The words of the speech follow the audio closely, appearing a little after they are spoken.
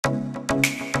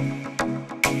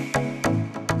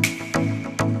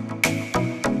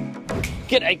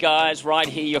G'day guys, right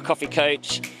here, your coffee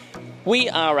coach. We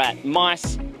are at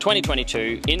MICE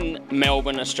 2022 in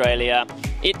Melbourne, Australia.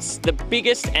 It's the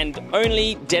biggest and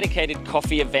only dedicated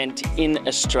coffee event in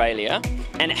Australia,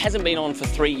 and it hasn't been on for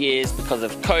 3 years because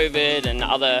of COVID and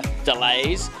other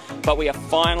delays. But we are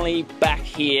finally back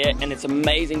here, and it's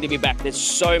amazing to be back. There's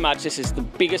so much. This is the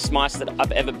biggest MICE that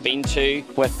I've ever been to.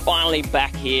 We're finally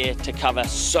back here to cover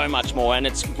so much more, and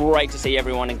it's great to see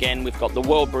everyone again. We've got the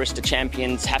World Barista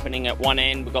Champions happening at one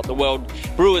end. We've got the World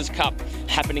Brewers Cup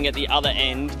happening at the other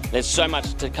end. There's so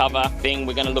much to cover.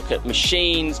 We're going to look at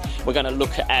machines. We're going to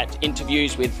look at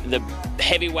interviews with the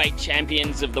heavyweight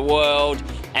champions of the world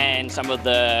and some of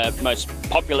the most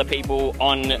popular people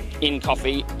in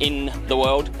coffee in the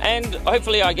world. And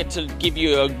hopefully I get to give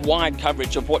you a wide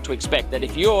coverage of what to expect, that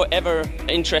if you're ever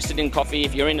interested in coffee,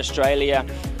 if you're in Australia,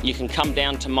 you can come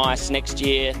down to MICE next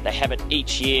year. They have it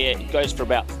each year. It goes for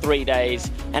about 3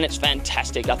 days, and it's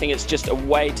fantastic. I think it's just a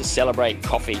way to celebrate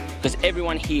coffee because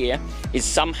everyone here is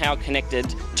somehow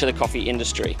connected to the coffee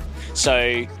industry.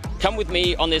 So come with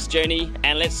me on this journey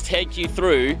and let's take you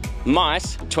through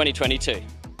MICE 2022.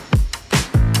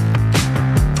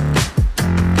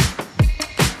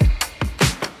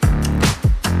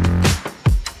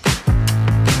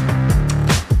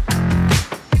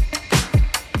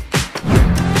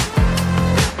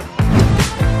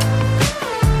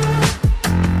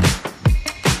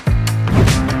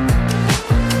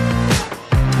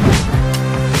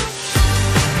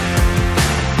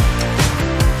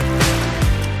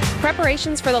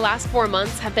 Preparations for the last 4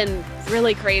 months have been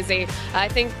really crazy. I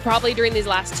think probably during these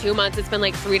last 2 months, it's been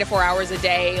like 3 to 4 hours a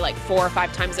day, like 4 or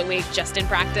 5 times a week just in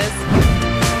practice.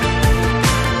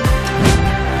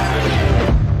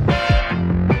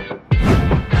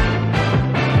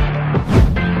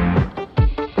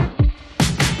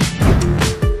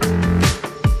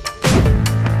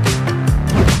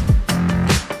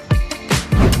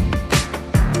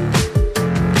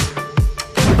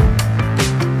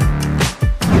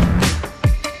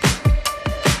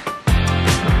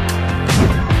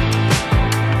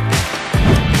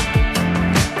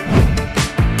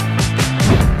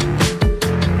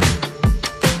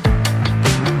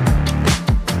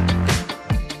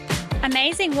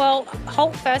 Amazing. Well,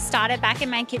 Holt first started back in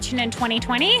my kitchen in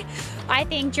 2020. I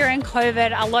think during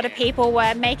COVID, a lot of people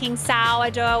were making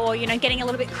sourdough or, getting a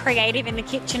little bit creative in the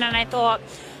kitchen. And I thought,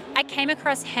 I came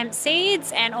across hemp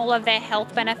seeds and all of their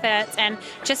health benefits and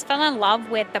just fell in love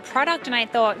with the product. And I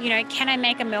thought, can I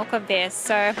make a milk of this?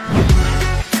 So.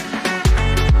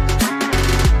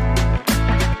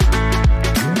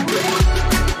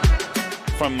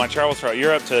 From my travels throughout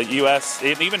Europe to US,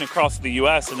 and even across the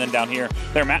US and then down here,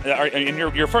 and you're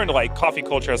referring to like coffee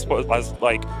culture as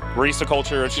like barista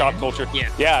culture, shop culture.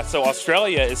 Yeah, so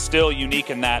Australia is still unique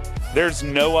in that there's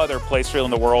no other place really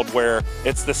in the world where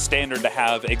it's the standard to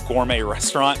have a gourmet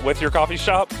restaurant with your coffee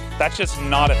shop. That's just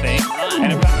not a thing.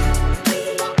 And in fact,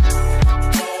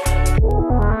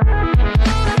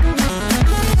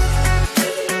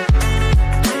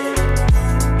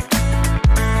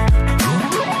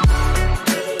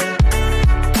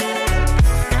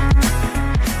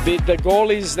 the goal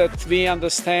is that we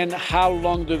understand how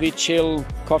long do we chill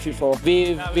coffee for.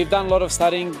 We've done a lot of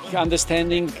studying,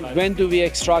 understanding when do we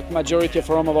extract majority of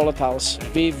aroma volatiles.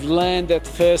 We've learned that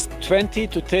first 20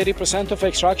 to 30% of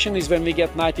extraction is when we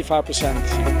get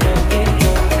 95%.